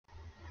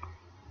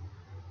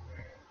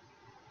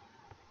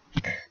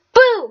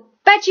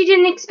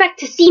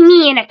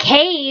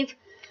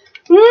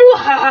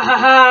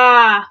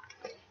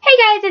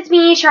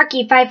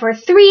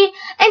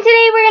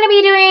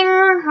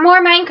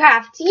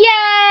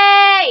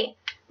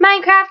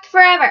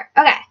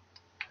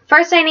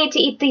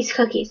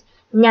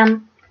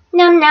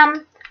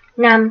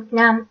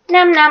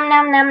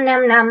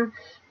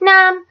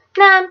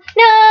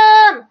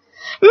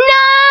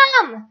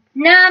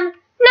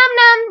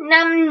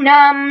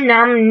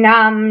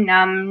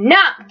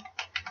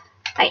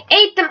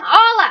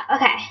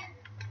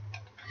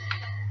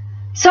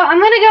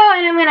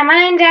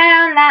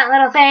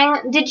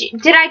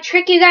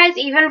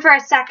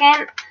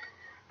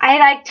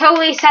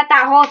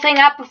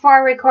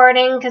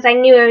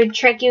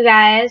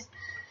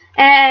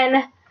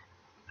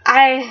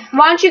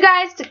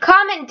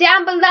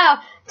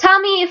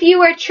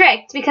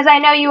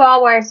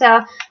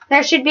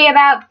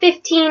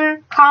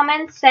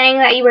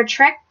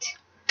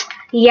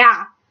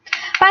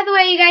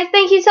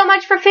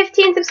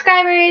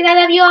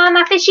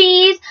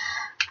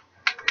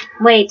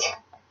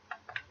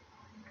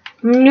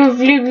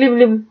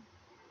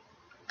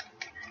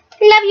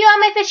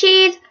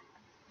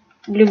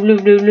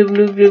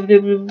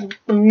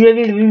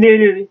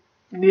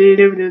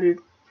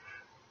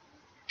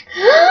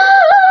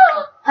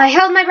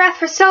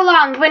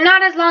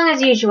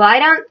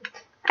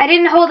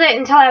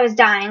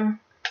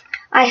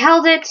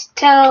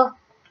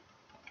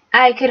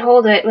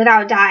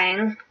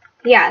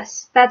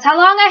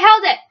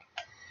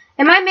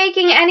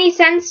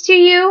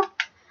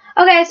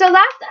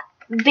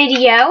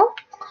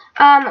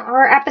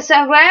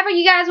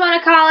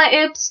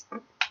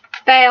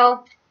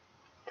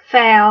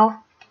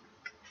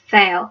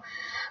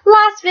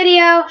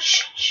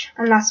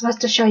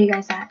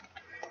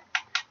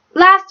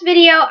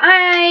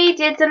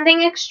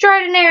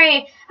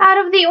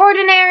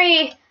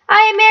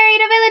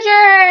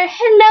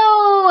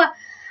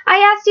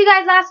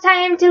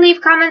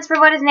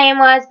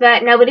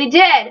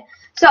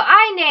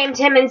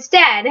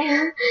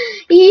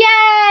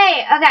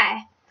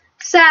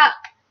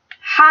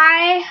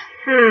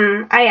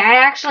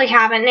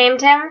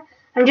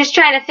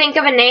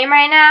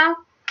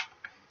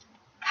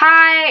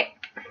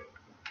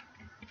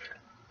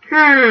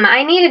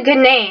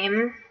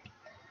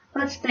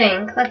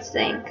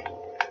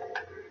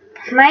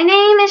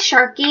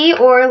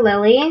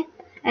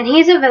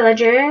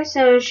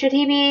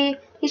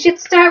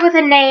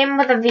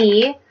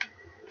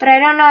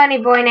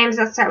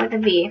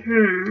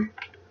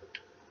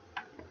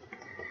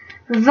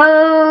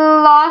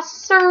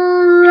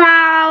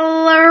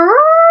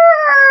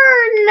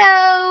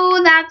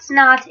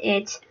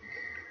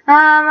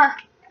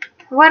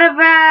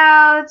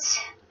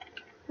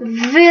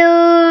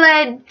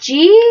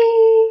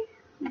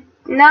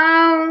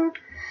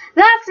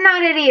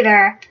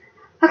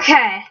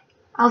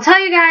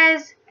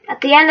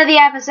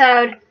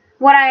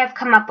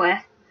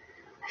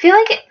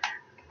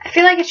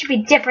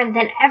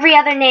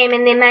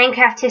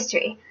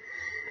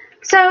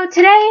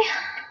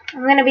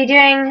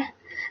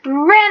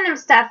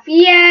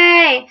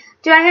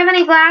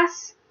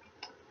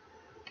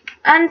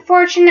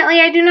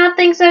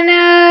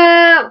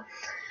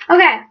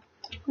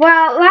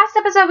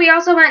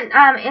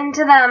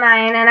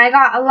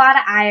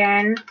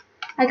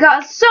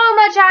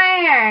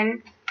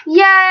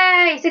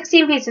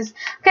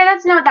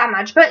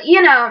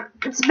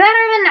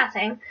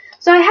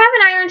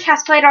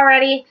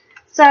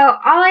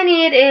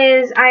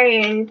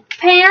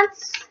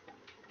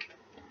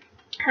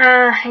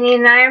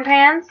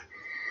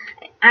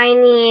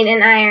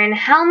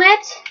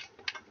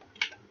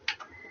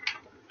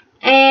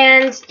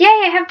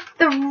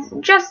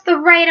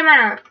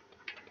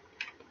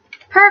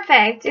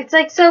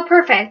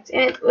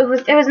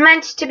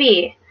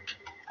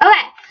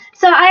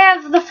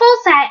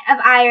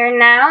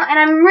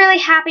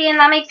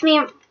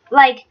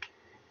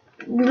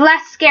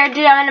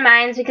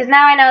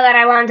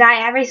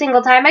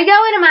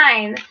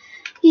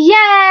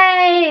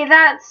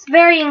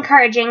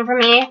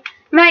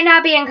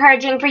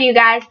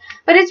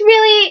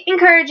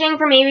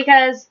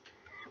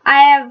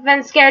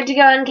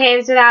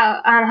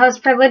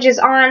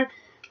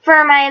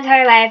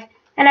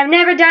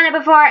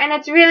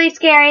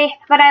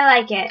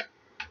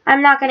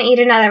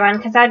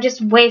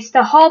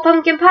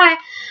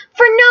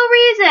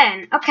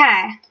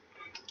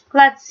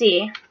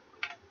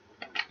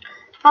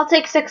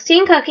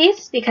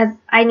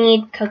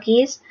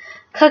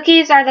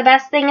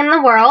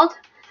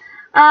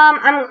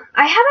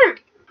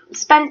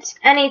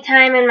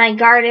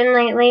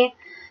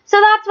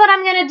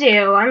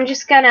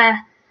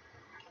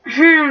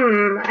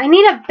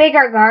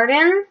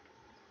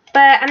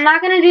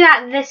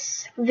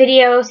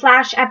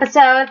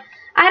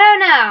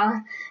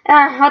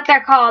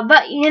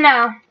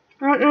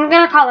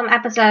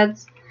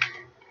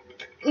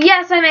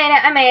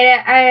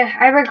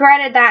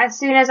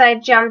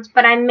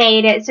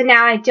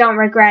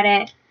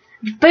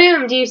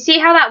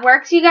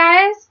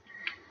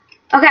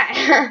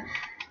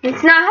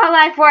It's not how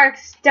life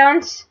works.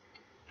 Don't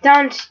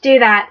do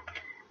that.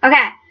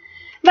 Okay.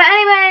 But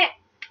anyway,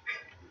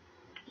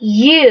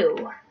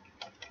 you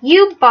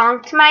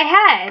bonked my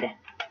head.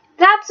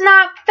 That's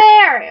not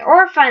fair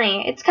or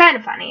funny. It's kind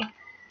of funny.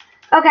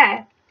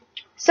 Okay.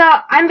 So,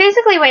 I'm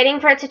basically waiting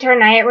for it to turn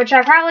night, which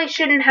I probably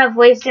shouldn't have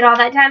wasted all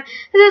that time.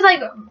 This is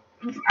like,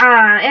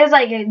 it was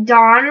like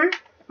dawn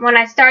when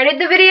I started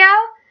the video,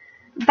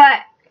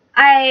 but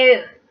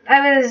I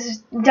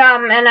was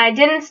dumb and I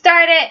didn't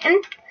start it,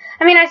 and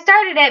I mean I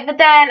started it, but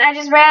then I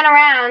just ran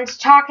around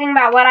talking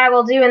about what I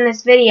will do in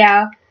this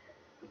video,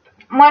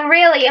 when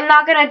really I'm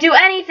not gonna do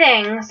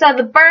anything, so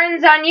the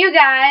burn's on you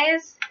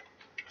guys.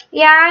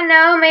 Yeah,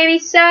 no, maybe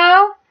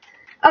so.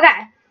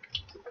 Okay,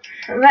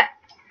 but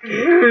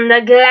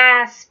the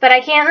glass, but I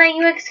can't let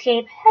you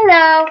escape.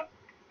 Hello,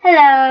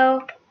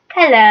 hello,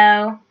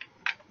 hello.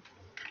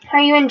 Are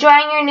you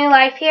enjoying your new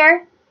life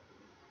here?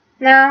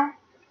 No?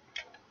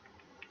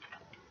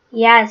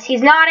 Yes,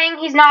 he's nodding,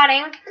 he's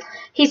nodding.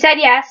 He said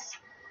yes.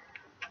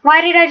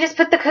 Why did I just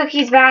put the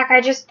cookies back? I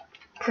just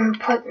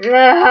put,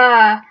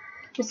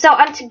 it's so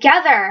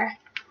untogether.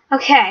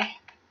 Okay.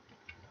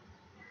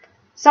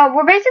 So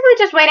we're basically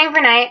just waiting for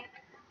night.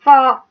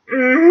 Fall,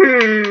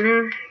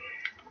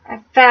 I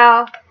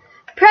fell.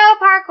 Pro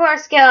parkour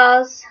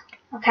skills.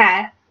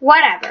 Okay,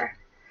 whatever.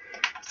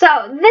 So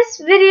this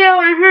video,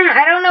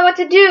 I don't know what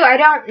to do. I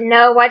don't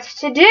know what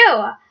to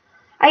do.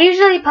 I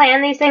usually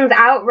plan these things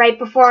out right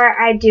before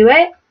I do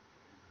it.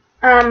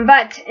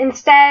 But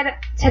instead,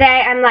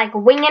 today I'm like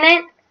winging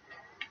it.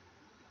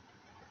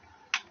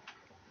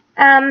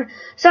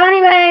 So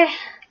anyway,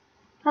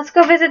 let's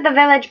go visit the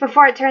village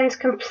before it turns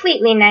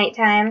completely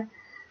nighttime.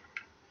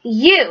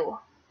 You,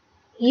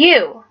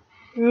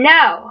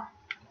 no.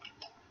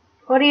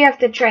 What do you have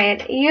to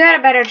trade? You got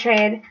a better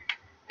trade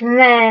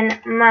than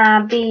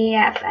my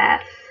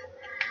BFF.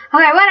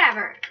 Okay,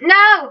 whatever.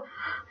 No!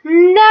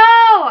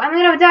 No! I'm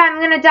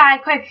gonna die.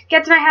 Quick,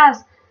 get to my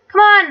house.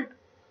 Come on.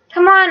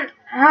 Come on.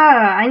 Oh,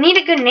 I need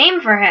a good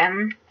name for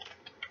him.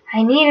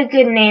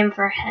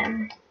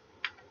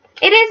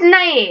 It is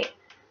night.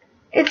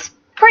 It's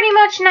pretty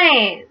much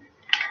night.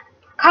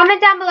 Comment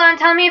down below and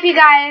tell me if you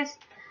guys,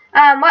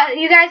 what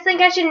you guys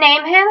think I should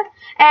name him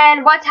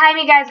and what time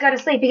you guys go to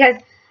sleep, because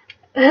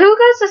who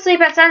goes to sleep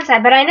at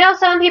sunset? But I know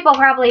some people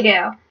probably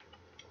do.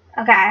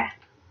 Okay.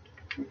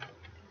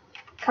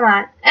 Come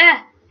on.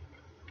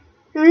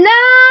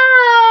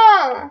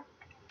 No!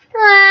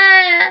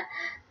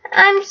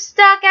 I'm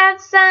stuck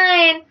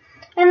outside.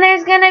 And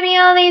there's gonna be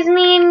all these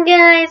mean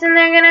guys, and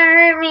they're gonna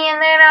hurt me, and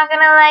they're not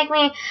gonna like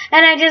me.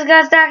 And I just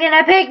got stuck in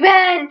a pig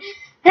pen.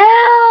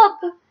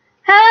 Help!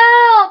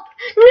 Help!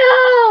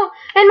 No!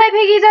 And my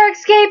piggies are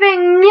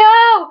escaping.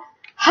 No!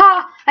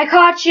 Ha! I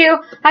caught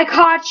you. I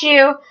caught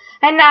you.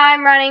 And now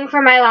I'm running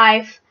for my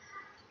life.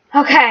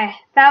 Okay.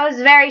 That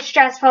was very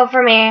stressful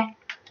for me.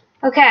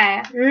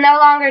 Okay. I'm no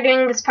longer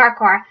doing this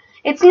parkour.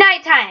 It's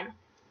nighttime.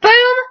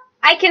 Boom!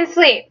 I can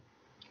sleep.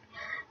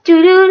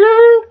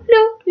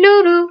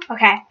 Do-do-do-do-do-do.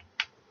 Okay.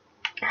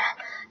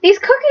 These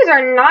cookies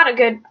are not a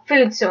good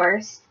food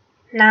source.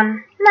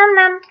 Num, num,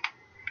 num.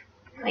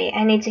 Wait,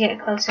 I need to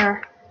get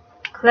closer.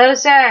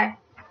 Closer.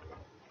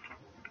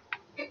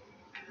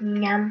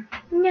 Yum,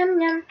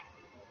 yum, yum.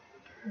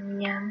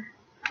 Yum.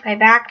 Okay,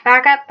 back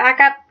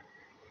up.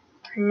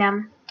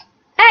 Num.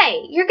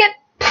 Hey, you're good.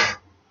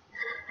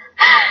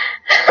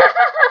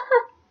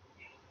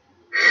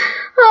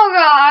 Oh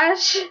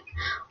gosh.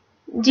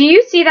 Do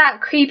you see that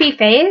creepy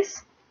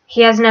face?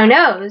 He has no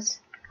nose.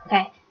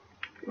 Okay.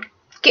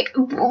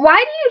 Why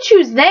do you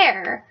choose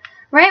there?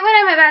 Right when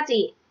I'm about to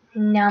eat.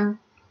 Num.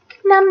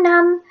 Num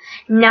num.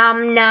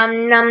 Num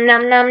num num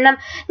num num num.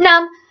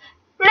 Num.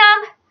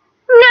 Num.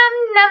 Num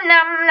num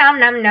num num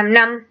num num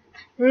num.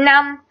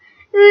 Num.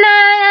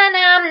 Num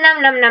num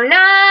num num num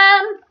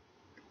num.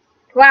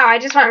 Wow, I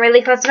just went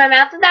really close to my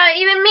mouth without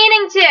even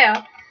meaning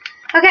to.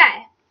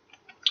 Okay.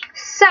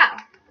 So.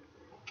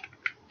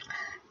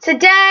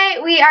 Today,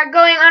 we are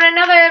going on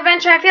another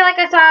adventure. I feel like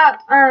I saw,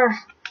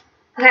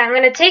 okay, I'm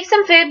going to take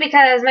some food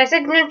because my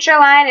signature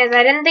line is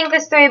I didn't think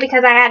this through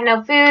because I had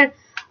no food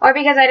or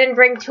because I didn't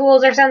bring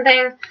tools or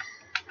something.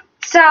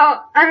 So,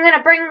 I'm going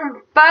to bring a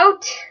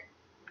boat.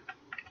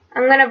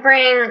 I'm going to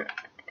bring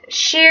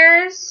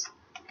shears.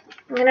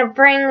 I'm going to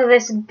bring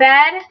this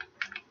bed.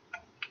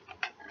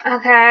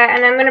 Okay,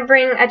 and I'm going to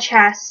bring a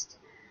chest.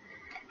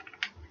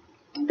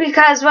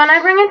 Because when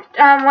I bring it,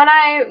 when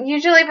I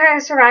usually play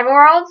survival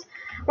worlds,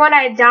 when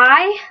I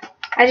die,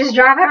 I just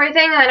drop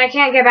everything and I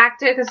can't get back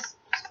to it because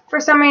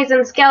for some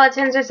reason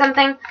skeletons or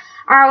something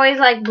are always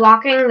like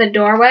blocking the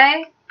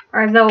doorway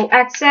or the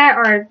exit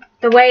or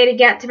the way to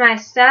get to my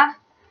stuff.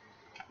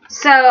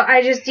 So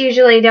I just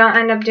usually don't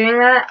end up doing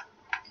that.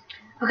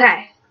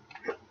 Okay.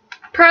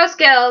 Pro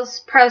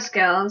skills.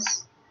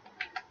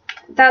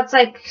 That's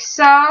like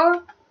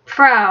so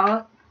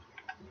pro.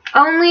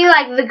 Only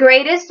like the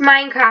greatest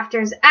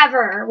Minecrafters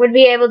ever would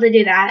be able to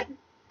do that.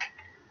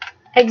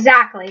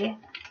 Exactly.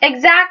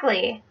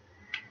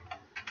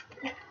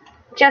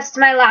 Just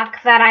my luck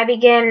that I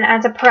begin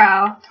as a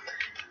pro.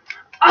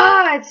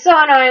 Oh, it's so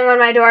annoying when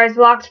my door is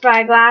blocked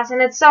by glass,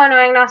 and it's so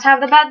annoying not to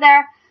have the bed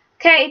there.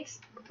 Okay,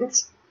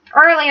 it's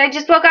early. I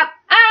just woke up.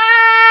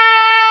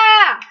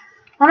 Ah!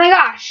 Oh my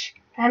gosh.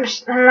 I'm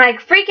like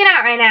freaking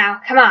out right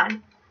now. Come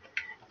on.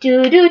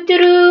 Do do do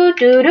do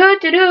do do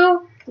do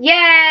do.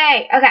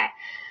 Yay! Okay.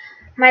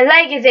 My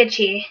leg is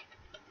itchy.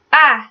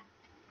 Ah.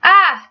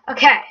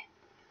 Okay.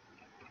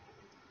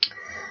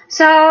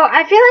 So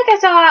I feel like I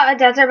saw a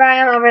desert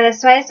biome over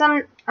this way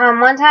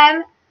one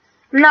time.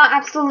 I'm not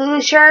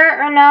absolutely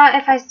sure or not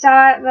if I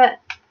saw it, but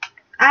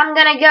I'm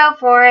gonna go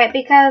for it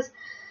because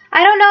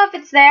I don't know if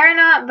it's there or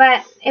not,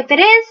 but if it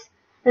is,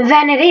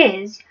 then it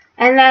is.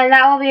 And then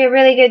that will be a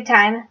really good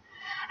time.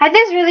 I had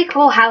this really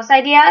cool house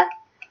idea,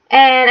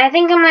 and I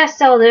think I'm gonna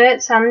still do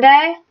it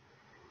someday,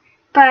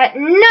 but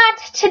not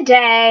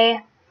today.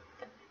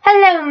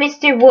 Hello,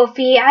 Mr.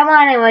 Wolfie, I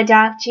want to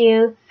adopt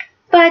you,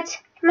 but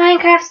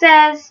Minecraft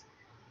says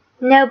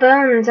no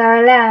bones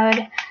are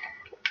allowed.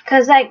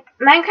 Cause like,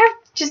 Minecraft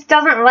just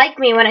doesn't like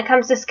me when it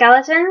comes to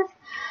skeletons.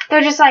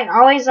 They're just like,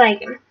 always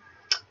like, you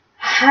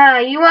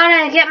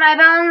want to get my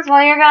bones?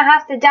 Well, you're going to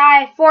have to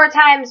die 4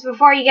 times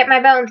before you get my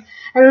bones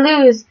and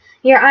lose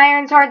your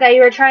iron sword that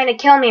you were trying to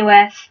kill me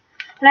with.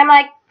 And I'm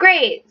like,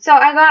 great. So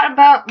I got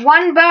about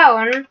 1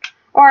 bone,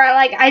 or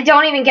like, I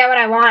don't even get what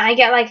I want. I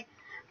get like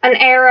an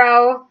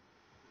arrow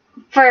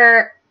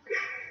for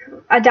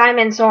a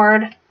diamond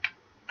sword.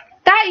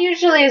 That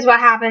usually is what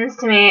happens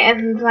to me,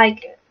 and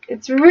like,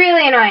 it's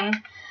really annoying.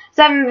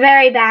 So I'm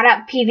very bad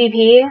at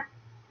PvP.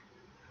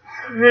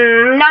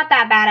 Not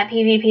that bad at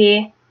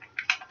PvP.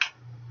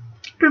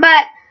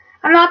 But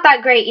I'm not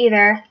that great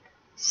either.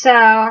 So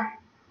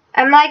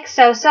I'm like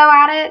so-so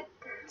at it.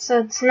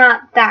 So it's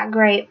not that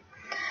great.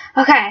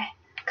 Okay.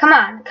 Come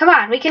on. Come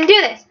on. We can do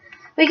this.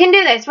 We can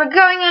do this. We're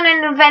going on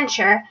an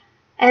adventure.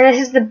 And this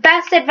is the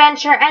best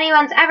adventure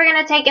anyone's ever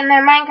going to take in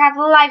their Minecraft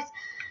lives.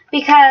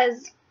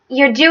 Because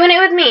you're doing it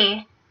with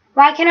me.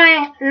 Why can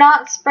I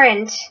not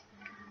sprint?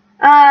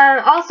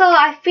 Also,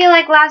 I feel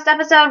like last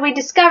episode we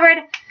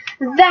discovered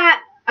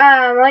that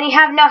when you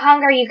have no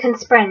hunger, you can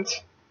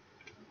sprint.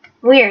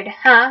 Weird,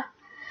 huh?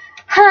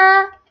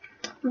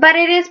 But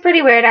it is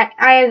pretty weird.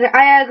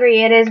 I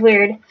agree, it is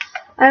weird.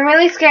 I'm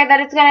really scared that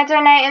it's gonna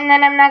turn night and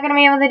then I'm not gonna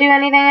be able to do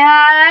anything.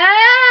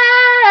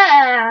 Ah!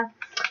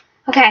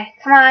 Okay,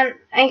 come on.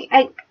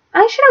 I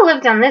should have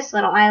lived on this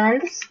little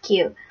island. This is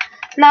cute.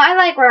 No, I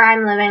like where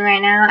I'm living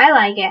right now. I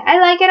like it. I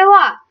like it a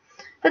lot.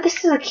 But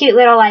this is a cute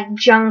little like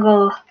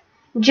jungle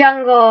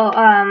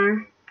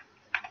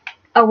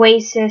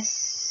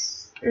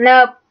oasis.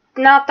 Nope,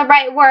 not the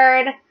right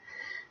word.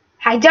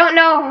 I don't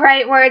know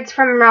right words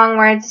from wrong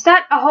words. Is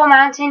that a whole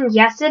mountain?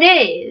 Yes, it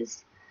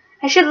is.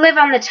 I should live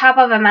on the top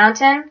of a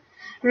mountain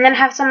and then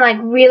have some like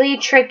really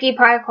tricky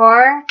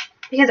parkour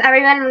because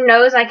everyone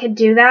knows I could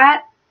do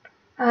that.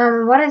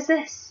 What is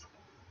this?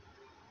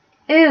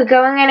 Ooh,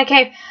 going in a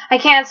cave. I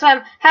can't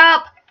swim.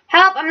 Help!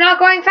 Help! I'm not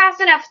going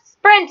fast enough.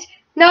 Sprint!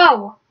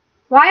 No!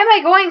 Why am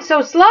I going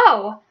so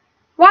slow?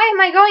 Why am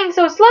I going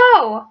so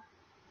slow?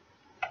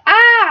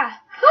 Ah!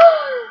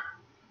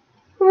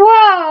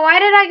 Whoa! Why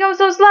did I go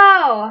so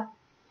slow?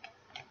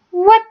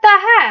 What the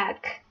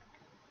heck?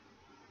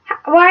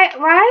 Why?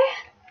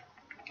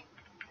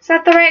 Is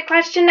that the right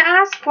question to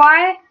ask?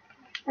 Why?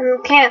 I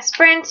can't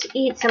sprint.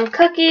 Eat some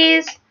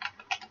cookies.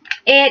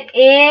 It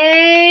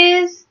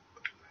is...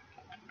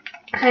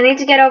 I need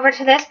to get over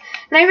to this.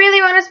 And I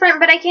really want to sprint,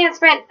 but I can't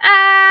sprint.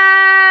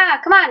 Ah!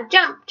 Come on.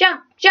 Jump,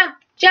 jump, jump,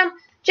 jump,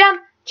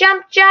 jump,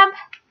 jump, jump.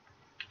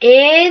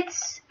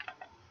 It's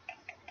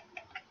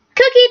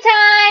cookie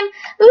time!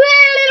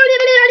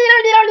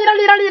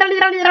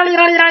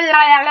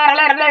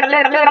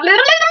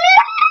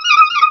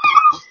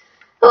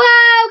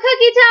 Wow,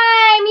 cookie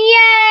time!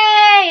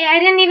 Yay! I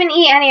didn't even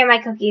eat any of my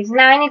cookies.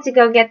 Now I need to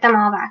go get them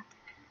all back.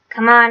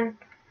 Come on.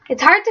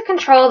 It's hard to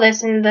control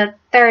this in the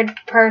third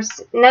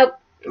person. Nope.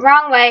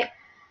 Wrong way.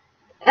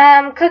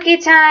 Cookie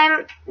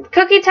time.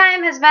 Cookie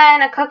time has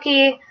been a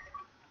cookie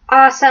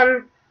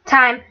awesome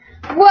time.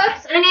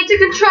 Whoops! I need to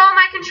control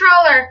my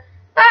controller.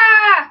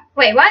 Ah!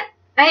 Wait, what?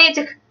 I need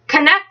to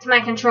connect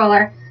my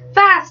controller.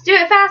 Fast! Do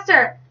it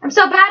faster! I'm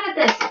so bad at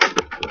this.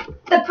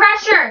 The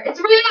pressure! It's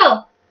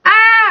real!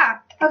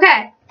 Ah!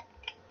 Okay.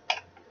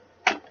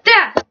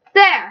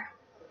 There!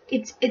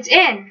 It's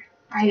in.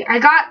 I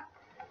got...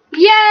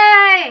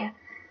 Yay!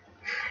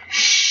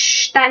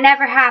 Shh! That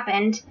never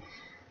happened.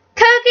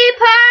 Cookie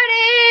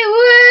party!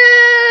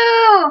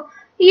 Woo!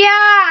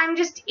 Yeah, I'm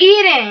just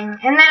eating.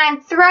 And then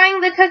I'm throwing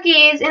the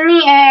cookies in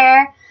the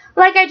air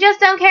like I just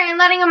don't care and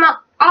letting them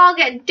all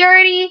get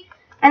dirty.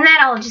 And then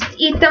I'll just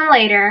eat them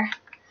later.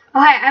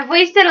 Okay, I've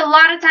wasted a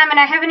lot of time and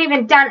I haven't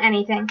even done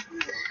anything.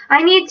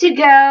 I need to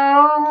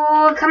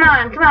go. Come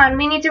on, come on.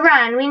 We need to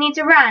run. We need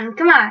to run.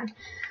 Come on.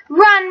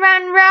 Run,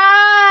 run,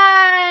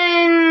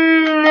 run!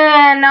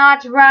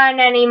 Not run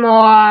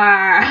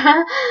anymore.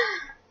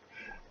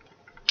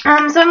 So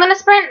I'm gonna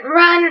sprint,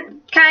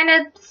 run, kind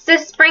of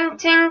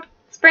sprinting,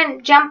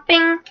 sprint,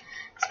 jumping,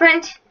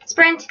 sprint,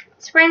 sprint,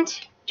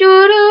 sprint, do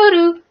do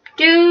do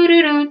do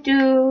do do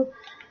do.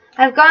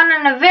 I've gone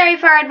on a very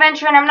far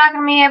adventure and I'm not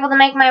going to be able to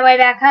make my way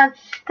back home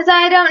because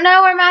I don't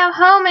know where my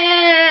home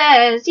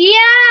is.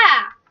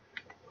 Yeah!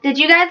 Did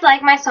you guys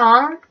like my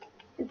song?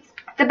 It's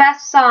the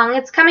best song.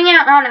 It's coming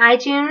out on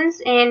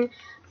iTunes in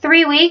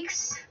 3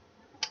 weeks.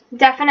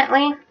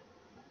 Definitely.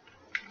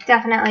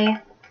 Definitely.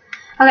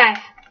 Okay.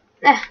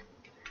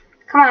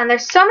 Come on,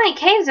 there's so many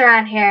caves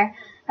around here.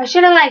 I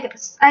should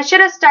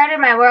have started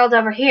my world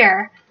over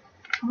here.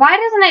 Why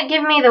doesn't it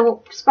give me the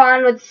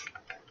spawn with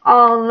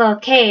all the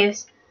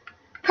caves?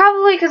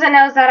 Probably because it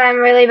knows that I'm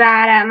really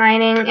bad at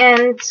mining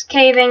and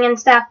caving and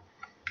stuff.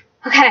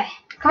 Okay,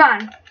 come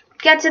on.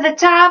 Get to the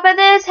top of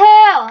this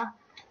hill.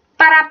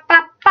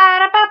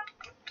 Ba-da-ba-ba-da-ba.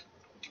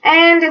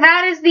 And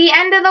that is the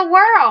end of the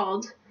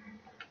world.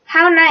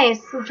 How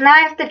nice. Now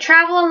I have to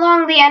travel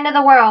along the end of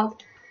the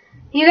world.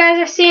 You guys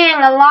are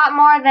seeing a lot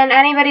more than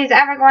anybody's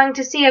ever going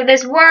to see of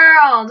this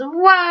world.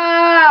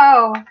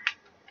 Whoa!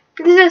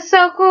 This is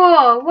so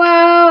cool.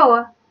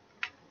 Whoa!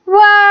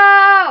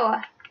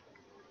 Whoa!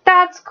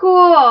 That's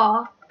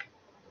cool.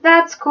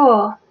 That's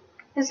cool.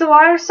 Is the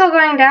water still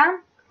going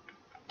down?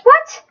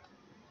 What?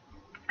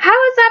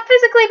 How is that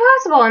physically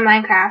possible in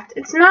Minecraft?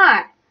 It's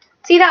not.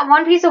 See that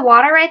one piece of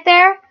water right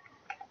there?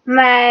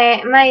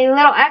 My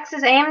little X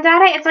is aimed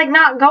at it. It's like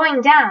not going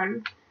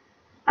down.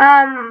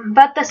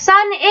 But the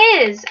sun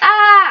is.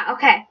 Ah,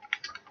 okay.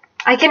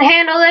 I can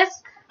handle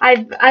this.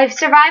 I've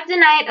survived a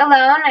night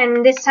alone,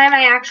 and this time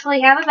I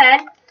actually have a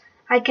bed.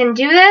 I can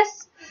do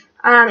this.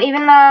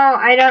 Even though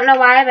I don't know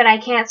why, but I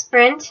can't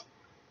sprint.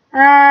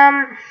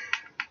 That's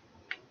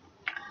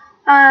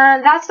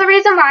the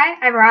reason why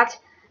I brought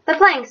the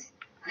planks.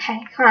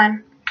 Okay, come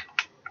on.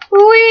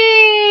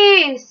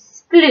 Whee!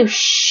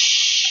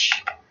 Sploosh.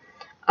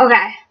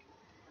 Okay.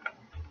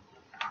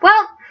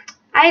 Well,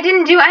 I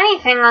didn't do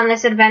anything on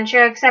this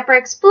adventure except for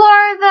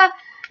explore the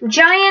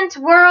giant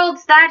world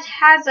that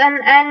has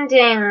an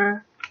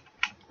ending.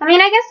 I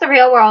mean, I guess the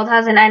real world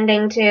has an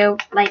ending too.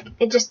 Like,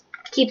 it just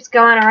keeps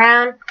going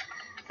around.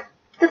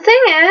 The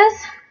thing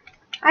is,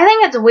 I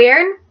think it's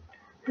weird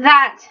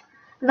that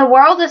the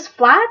world is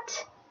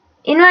flat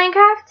in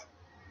Minecraft.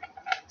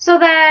 So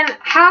then,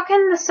 how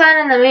can the sun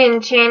and the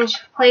moon change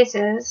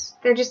places?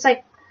 They're just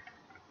like,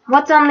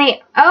 what's on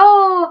the...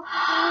 Oh!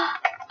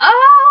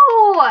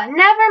 Oh!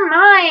 Never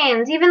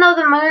mind! Even though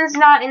the moon's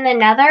not in the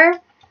nether,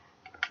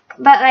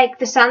 but, like,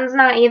 the sun's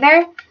not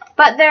either.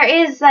 But there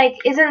is, like,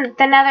 isn't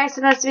the nether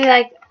supposed to be,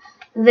 like,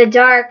 the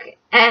dark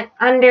and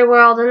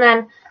underworld? And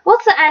then,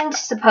 what's the end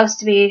supposed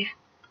to be?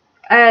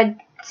 A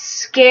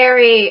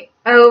scary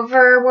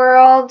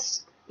overworld?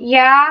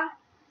 Yeah?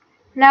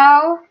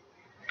 No?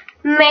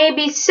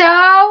 Maybe so?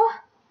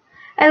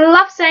 I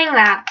love saying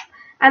that.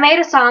 I made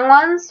a song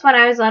once when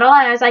I was little,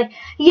 and I was like,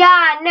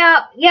 yeah,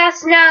 no,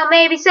 yes, no,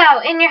 maybe so.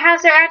 In your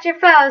house or at your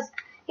foes.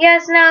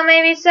 Yes, no,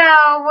 maybe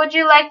so. Would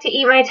you like to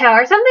eat my toe?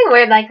 Or something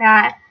weird like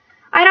that.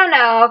 I don't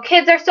know.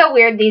 Kids are so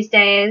weird these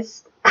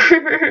days.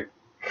 Okay.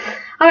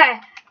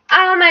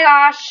 Oh my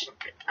gosh.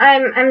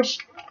 I'm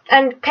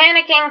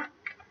panicking.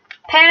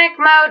 Panic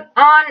mode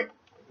on.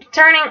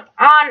 Turning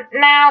on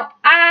now.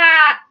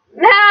 Ah!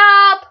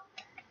 Help!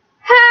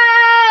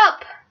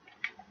 Help!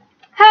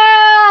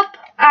 Help!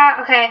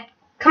 Okay.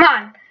 Come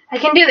on. I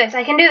can do this.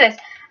 I can do this.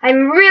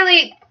 I'm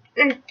really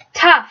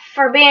tough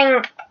for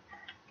being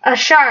a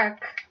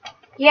shark.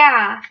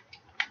 Yeah.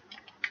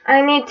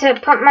 I need to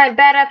put my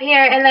bed up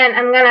here, and then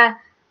I'm gonna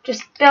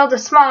just build a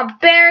small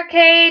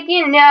barricade,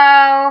 you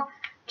know.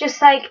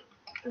 Just like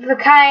the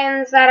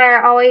kinds that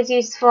are always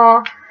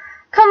useful.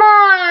 Come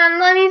on,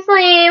 let me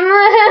sleep.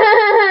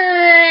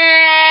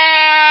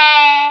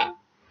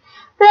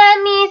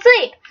 Let me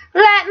sleep.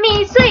 Let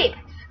me sleep.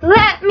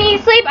 Let me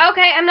sleep.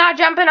 Okay, I'm not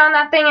jumping on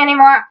that thing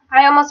anymore.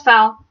 I almost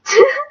fell.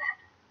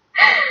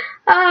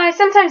 I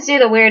sometimes do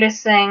the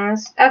weirdest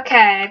things.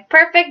 Okay,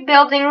 perfect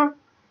building.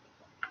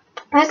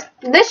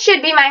 This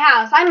should be my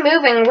house. I'm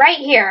moving right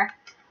here.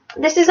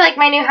 This is like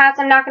my new house.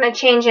 I'm not going to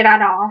change it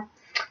at all.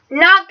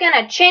 Not going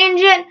to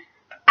change it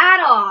at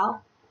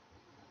all.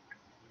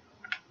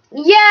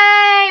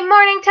 Yay!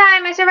 Morning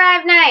time. I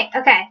survived night.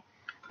 Okay.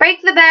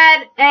 Break the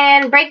bed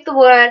and break the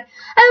wood. And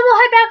we'll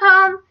head back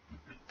home.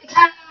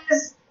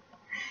 Because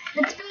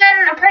it's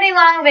been a pretty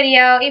long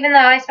video, even though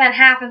I spent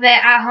half of it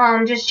at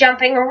home just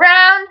jumping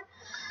around.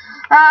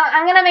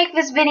 I'm going to make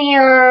this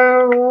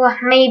video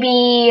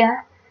maybe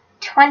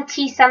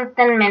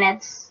 20-something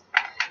minutes.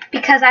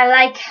 Because I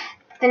like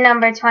the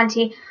number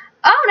 20.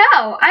 Oh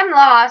no! I'm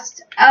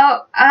lost.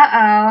 Oh,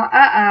 uh-oh,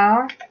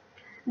 uh-oh.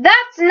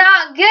 That's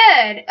not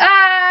good.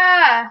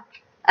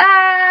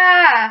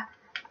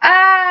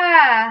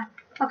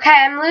 Okay,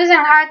 I'm losing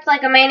hearts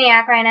like a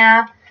maniac right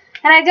now.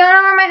 And I don't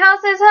know where my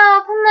house is.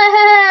 Help.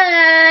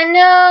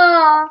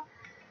 No.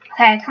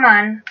 Okay, come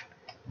on.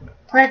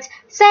 Let's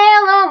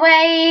sail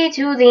away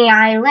to the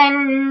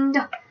island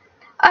of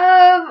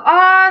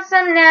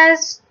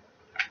awesomeness.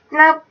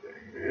 Nope.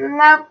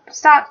 Nope.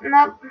 Stop.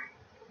 Nope.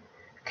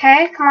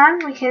 Okay, come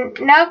on. We can...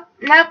 Nope.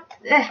 Nope.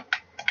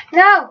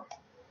 No.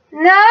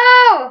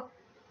 No!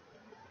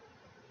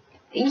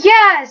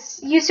 Yes!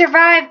 You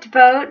survived,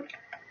 boat.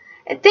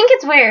 I think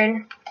it's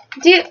weird.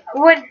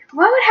 What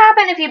would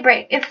happen if you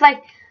break? If,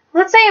 like,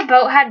 let's say a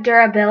boat had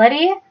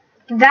durability,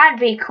 that'd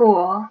be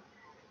cool.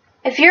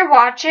 If you're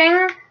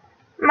watching,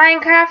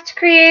 Minecraft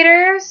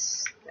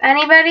creators,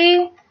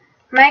 anybody,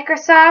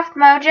 Microsoft,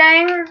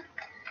 Mojang,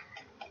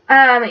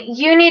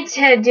 you need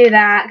to do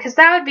that, because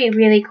that would be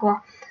really cool.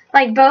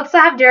 Like, boats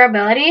that have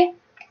durability,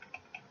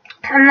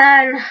 and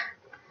then,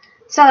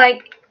 so,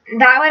 like,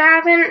 that would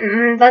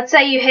happen. Let's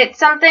say you hit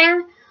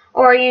something,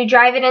 or you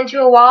drive it into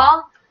a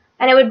wall,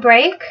 and it would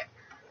break,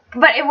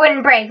 but it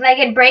wouldn't break. Like,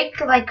 it'd break,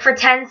 like, for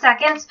 10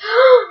 seconds.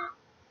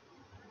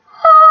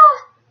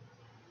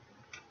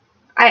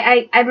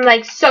 I'm,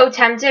 like, so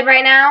tempted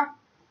right now.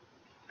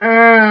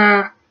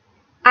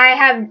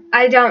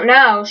 I don't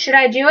know. Should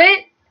I do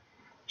it?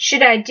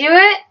 Should I do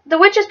it? The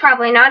witch is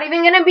probably not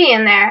even going to be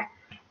in there.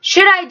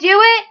 Should I do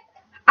it?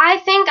 I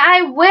think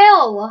I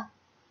will.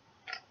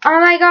 Oh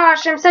my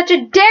gosh, I'm such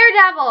a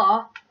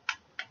daredevil.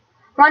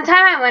 One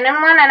time I went in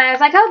one and I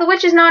was like, oh, the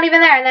witch is not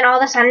even there. And then all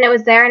of a sudden it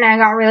was there and I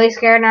got really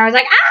scared and I was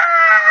like,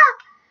 ah!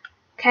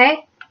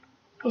 Okay.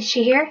 Is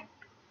she here?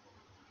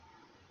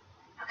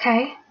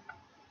 Okay.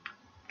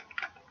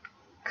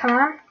 Come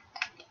on.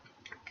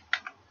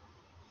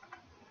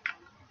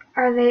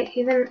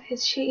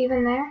 Is she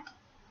even there?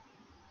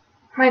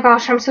 Oh my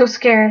gosh, I'm so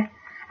scared.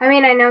 I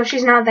mean, I know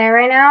she's not there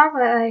right now,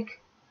 but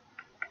like...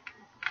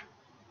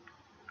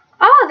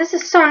 Oh, this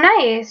is so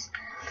nice.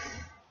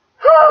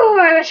 Whew,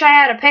 I wish I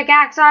had a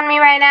pickaxe on me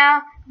right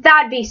now.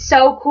 That'd be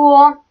so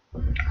cool.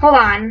 Hold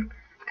on.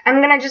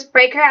 I'm gonna just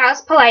break her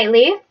house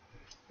politely.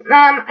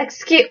 Oh,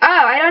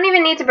 I don't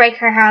even need to break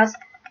her house.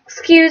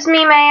 Excuse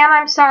me, ma'am,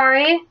 I'm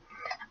sorry.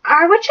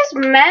 Are witches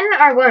men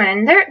or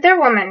women? They're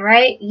women,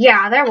 right?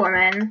 Yeah, they're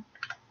women.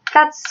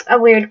 That's a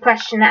weird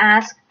question to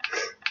ask.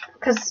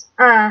 Because,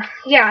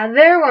 yeah,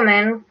 they're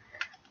women.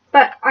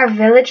 But are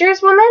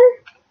villagers women?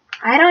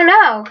 I don't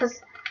know,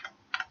 because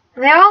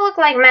they all look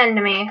like men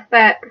to me,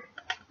 but,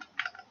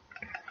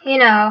 you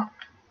know.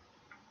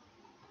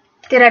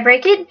 Did I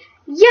break it?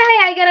 Yay,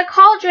 I get a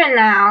cauldron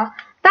now.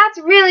 That's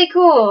really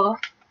cool.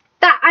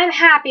 I'm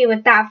happy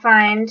with that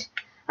find.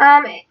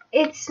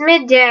 It's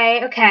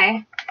midday.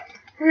 Okay.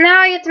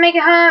 Now I get to make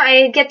it home.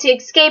 I get to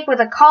escape with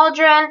a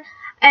cauldron.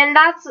 And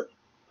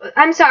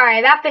I'm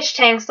sorry, that fish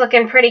tank's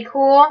looking pretty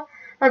cool.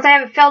 Once I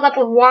have it filled up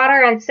with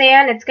water and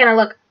sand, it's going to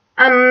look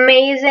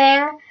amazing.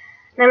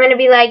 And I'm going to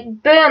be like,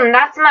 boom,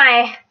 that's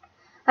my...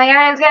 Like,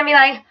 everyone's going to be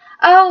like,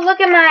 oh,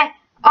 look at my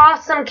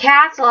awesome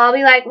castle. I'll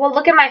be like, well,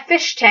 look at my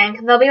fish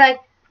tank. They'll be like,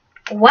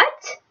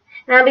 what?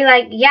 And I'll be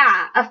like,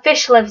 yeah, a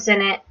fish lives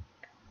in it.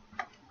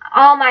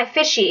 All my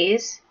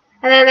fishies.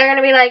 And then they're going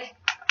to be like,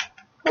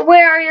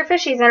 where are your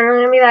fishies? And I'm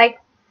going to be like,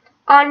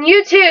 on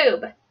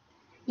YouTube.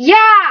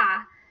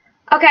 Yeah.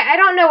 Okay, I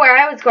don't know where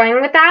I was going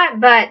with that,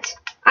 but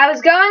I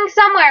was going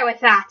somewhere with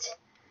that.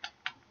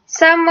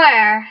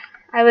 Somewhere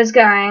I was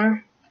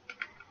going.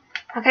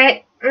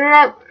 Okay,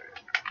 no.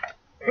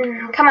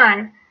 Come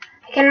on.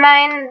 I can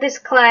mine this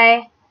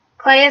clay.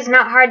 Clay is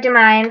not hard to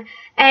mine.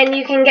 And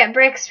you can get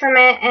bricks from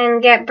it,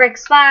 and get brick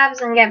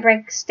slabs, and get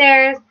brick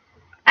stairs.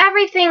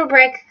 Everything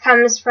brick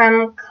comes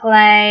from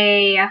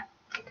clay.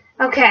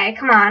 Okay,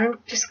 come on.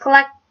 Just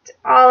collect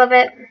all of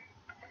it.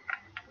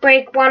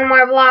 Break one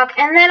more block,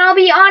 and then I'll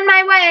be on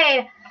my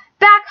way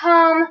back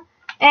home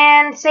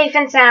and safe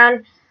and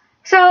sound.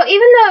 So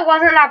even though it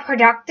wasn't that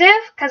productive,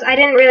 because I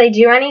didn't really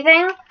do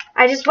anything,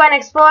 I just went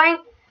exploring,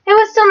 it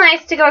was still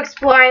nice to go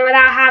exploring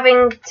without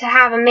having to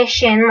have a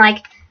mission,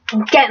 like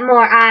get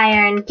more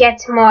iron,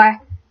 get more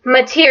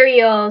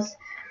materials.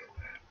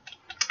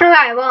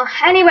 Alright, well,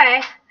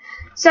 anyway,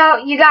 so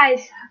you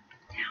guys,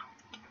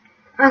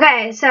 you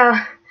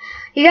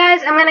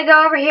guys, I'm going to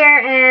go over here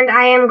and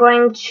I am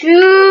going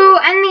to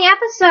end the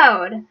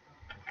episode.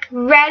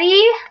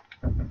 Ready?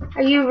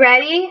 Are you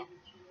ready?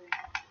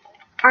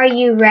 Are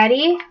you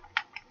ready?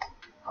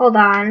 Hold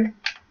on.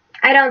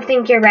 I don't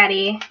think you're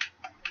ready.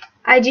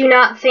 I do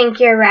not think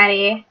you're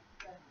ready.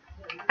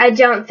 I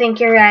don't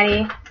think you're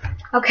ready.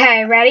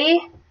 Okay,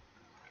 ready?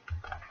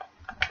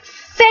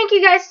 Thank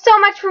you guys so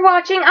much for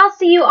watching. I'll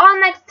see you all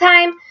next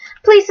time.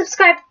 Please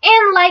subscribe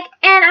and like,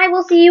 and I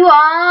will see you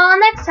all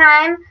next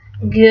time.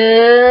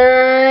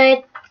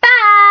 Good.